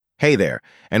Hey there,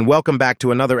 and welcome back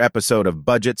to another episode of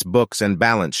Budgets, Books, and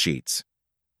Balance Sheets.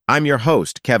 I'm your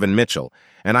host, Kevin Mitchell,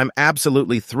 and I'm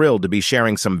absolutely thrilled to be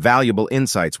sharing some valuable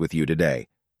insights with you today.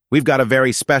 We've got a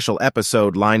very special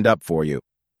episode lined up for you.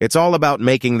 It's all about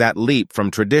making that leap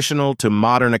from traditional to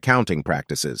modern accounting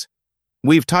practices.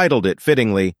 We've titled it,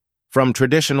 fittingly, From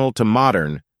Traditional to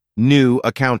Modern, New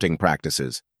Accounting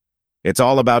Practices. It's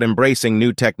all about embracing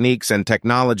new techniques and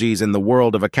technologies in the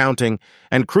world of accounting,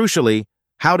 and crucially,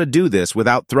 how to do this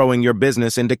without throwing your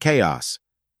business into chaos.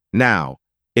 Now,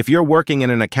 if you're working in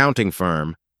an accounting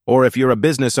firm, or if you're a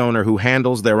business owner who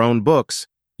handles their own books,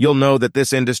 you'll know that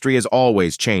this industry is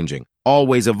always changing,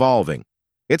 always evolving.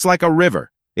 It's like a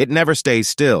river. It never stays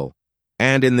still.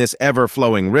 And in this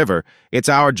ever-flowing river, it's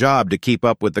our job to keep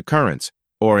up with the currents,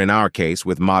 or in our case,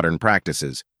 with modern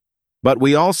practices. But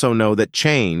we also know that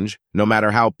change, no matter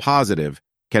how positive,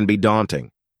 can be daunting.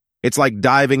 It's like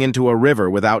diving into a river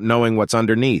without knowing what's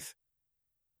underneath.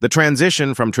 The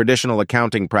transition from traditional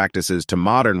accounting practices to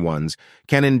modern ones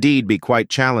can indeed be quite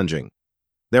challenging.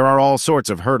 There are all sorts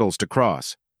of hurdles to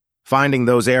cross. Finding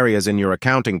those areas in your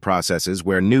accounting processes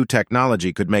where new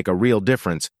technology could make a real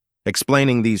difference,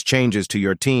 explaining these changes to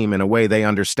your team in a way they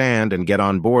understand and get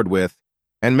on board with,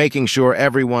 and making sure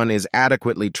everyone is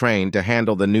adequately trained to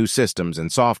handle the new systems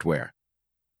and software.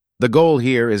 The goal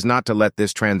here is not to let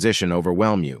this transition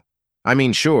overwhelm you. I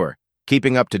mean, sure,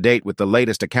 keeping up to date with the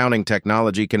latest accounting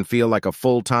technology can feel like a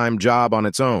full-time job on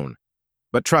its own.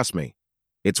 But trust me,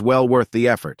 it's well worth the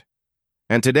effort.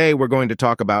 And today we're going to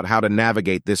talk about how to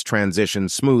navigate this transition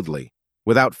smoothly,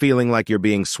 without feeling like you're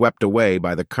being swept away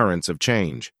by the currents of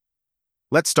change.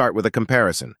 Let's start with a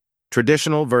comparison: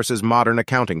 traditional versus modern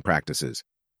accounting practices.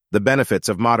 The benefits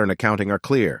of modern accounting are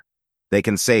clear. They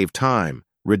can save time,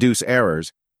 reduce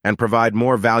errors, and provide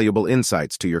more valuable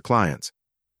insights to your clients.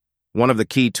 One of the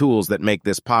key tools that make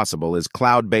this possible is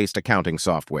cloud-based accounting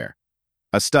software.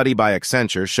 A study by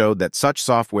Accenture showed that such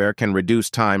software can reduce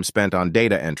time spent on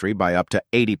data entry by up to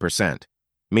 80%,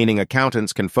 meaning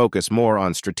accountants can focus more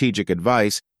on strategic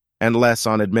advice and less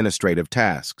on administrative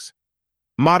tasks.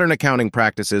 Modern accounting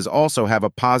practices also have a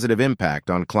positive impact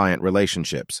on client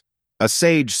relationships. A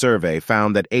Sage survey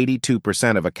found that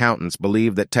 82% of accountants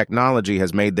believe that technology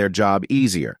has made their job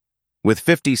easier, with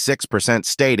 56%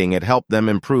 stating it helped them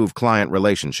improve client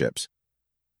relationships.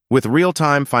 With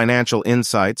real-time financial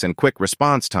insights and quick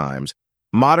response times,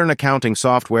 modern accounting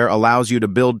software allows you to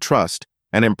build trust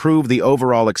and improve the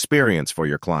overall experience for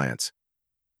your clients.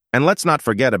 And let's not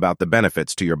forget about the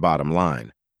benefits to your bottom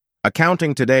line.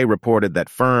 Accounting Today reported that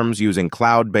firms using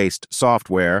cloud-based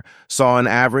software saw an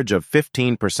average of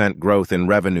 15% growth in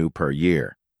revenue per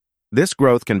year. This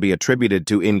growth can be attributed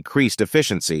to increased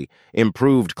efficiency,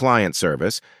 improved client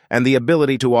service, and the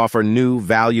ability to offer new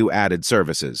value-added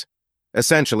services.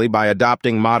 Essentially, by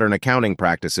adopting modern accounting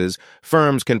practices,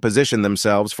 firms can position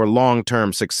themselves for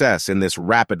long-term success in this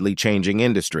rapidly changing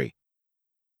industry.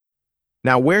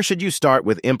 Now, where should you start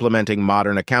with implementing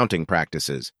modern accounting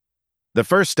practices? The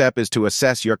first step is to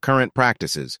assess your current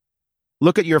practices.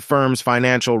 Look at your firm's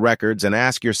financial records and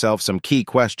ask yourself some key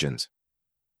questions.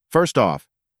 First off,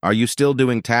 are you still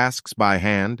doing tasks by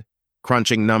hand,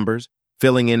 crunching numbers,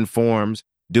 filling in forms,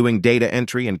 doing data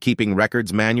entry, and keeping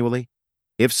records manually?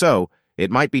 If so,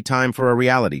 it might be time for a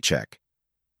reality check.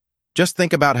 Just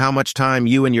think about how much time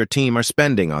you and your team are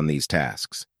spending on these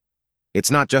tasks. It's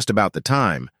not just about the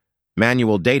time.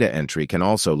 Manual data entry can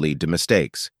also lead to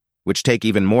mistakes, which take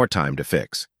even more time to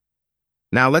fix.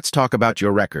 Now let's talk about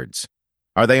your records.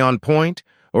 Are they on point,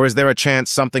 or is there a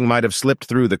chance something might have slipped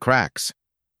through the cracks?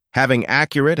 Having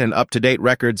accurate and up-to-date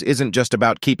records isn't just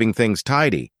about keeping things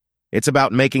tidy. It's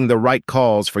about making the right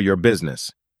calls for your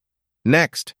business.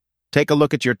 Next, take a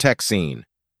look at your tech scene.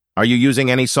 Are you using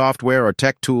any software or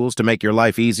tech tools to make your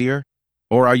life easier?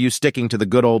 Or are you sticking to the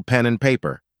good old pen and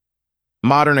paper?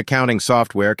 Modern accounting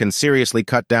software can seriously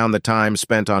cut down the time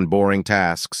spent on boring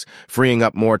tasks, freeing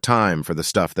up more time for the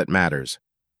stuff that matters.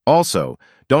 Also,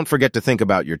 don't forget to think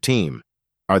about your team.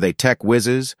 Are they tech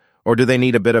whizzes, or do they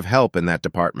need a bit of help in that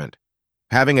department?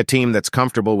 Having a team that's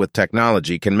comfortable with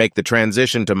technology can make the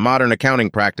transition to modern accounting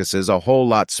practices a whole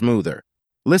lot smoother.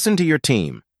 Listen to your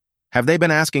team. Have they been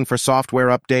asking for software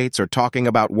updates or talking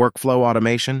about workflow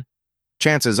automation?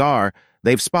 Chances are,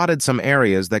 they've spotted some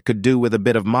areas that could do with a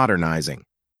bit of modernizing.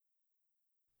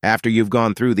 After you've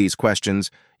gone through these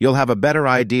questions, you'll have a better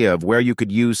idea of where you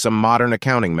could use some modern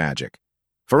accounting magic.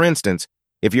 For instance,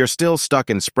 if you're still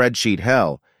stuck in spreadsheet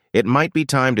hell, it might be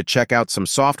time to check out some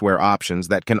software options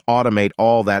that can automate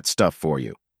all that stuff for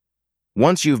you.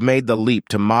 Once you've made the leap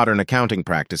to modern accounting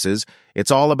practices,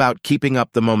 it's all about keeping up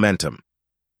the momentum.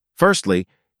 Firstly,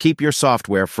 keep your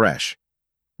software fresh.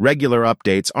 Regular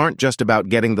updates aren't just about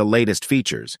getting the latest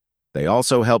features. They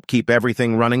also help keep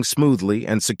everything running smoothly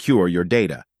and secure your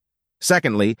data.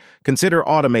 Secondly, consider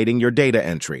automating your data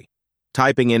entry.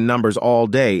 Typing in numbers all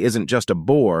day isn't just a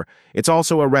bore, it's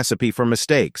also a recipe for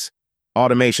mistakes.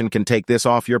 Automation can take this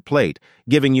off your plate,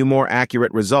 giving you more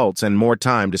accurate results and more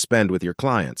time to spend with your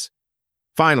clients.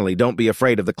 Finally, don't be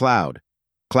afraid of the cloud.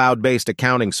 Cloud-based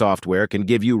accounting software can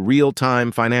give you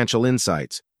real-time financial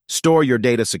insights, store your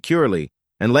data securely,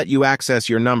 and let you access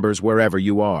your numbers wherever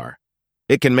you are.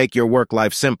 It can make your work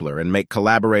life simpler and make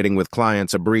collaborating with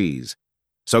clients a breeze.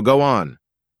 So go on,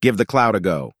 give the cloud a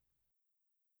go.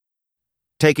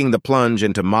 Taking the plunge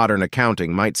into modern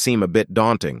accounting might seem a bit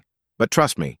daunting, but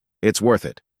trust me, it's worth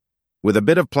it. With a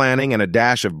bit of planning and a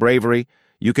dash of bravery,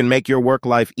 you can make your work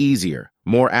life easier,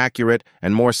 more accurate,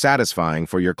 and more satisfying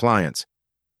for your clients.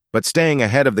 But staying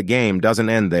ahead of the game doesn't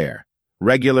end there.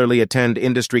 Regularly attend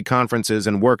industry conferences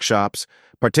and workshops,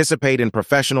 participate in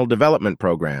professional development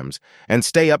programs, and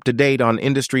stay up to date on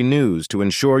industry news to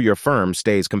ensure your firm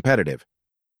stays competitive.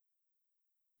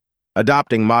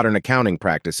 Adopting modern accounting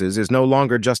practices is no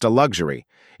longer just a luxury,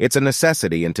 it's a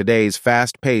necessity in today's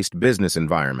fast-paced business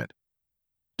environment.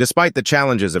 Despite the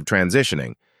challenges of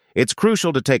transitioning, it's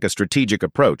crucial to take a strategic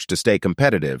approach to stay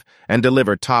competitive and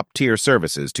deliver top-tier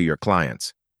services to your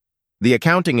clients. The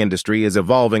accounting industry is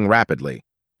evolving rapidly,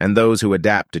 and those who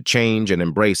adapt to change and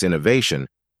embrace innovation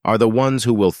are the ones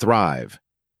who will thrive.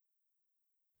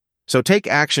 So take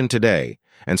action today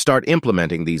and start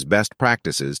implementing these best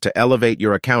practices to elevate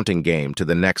your accounting game to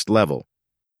the next level.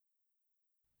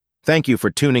 Thank you for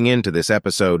tuning in to this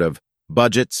episode of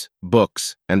Budgets,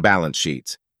 Books, and Balance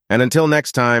Sheets. And until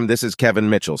next time, this is Kevin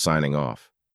Mitchell signing off.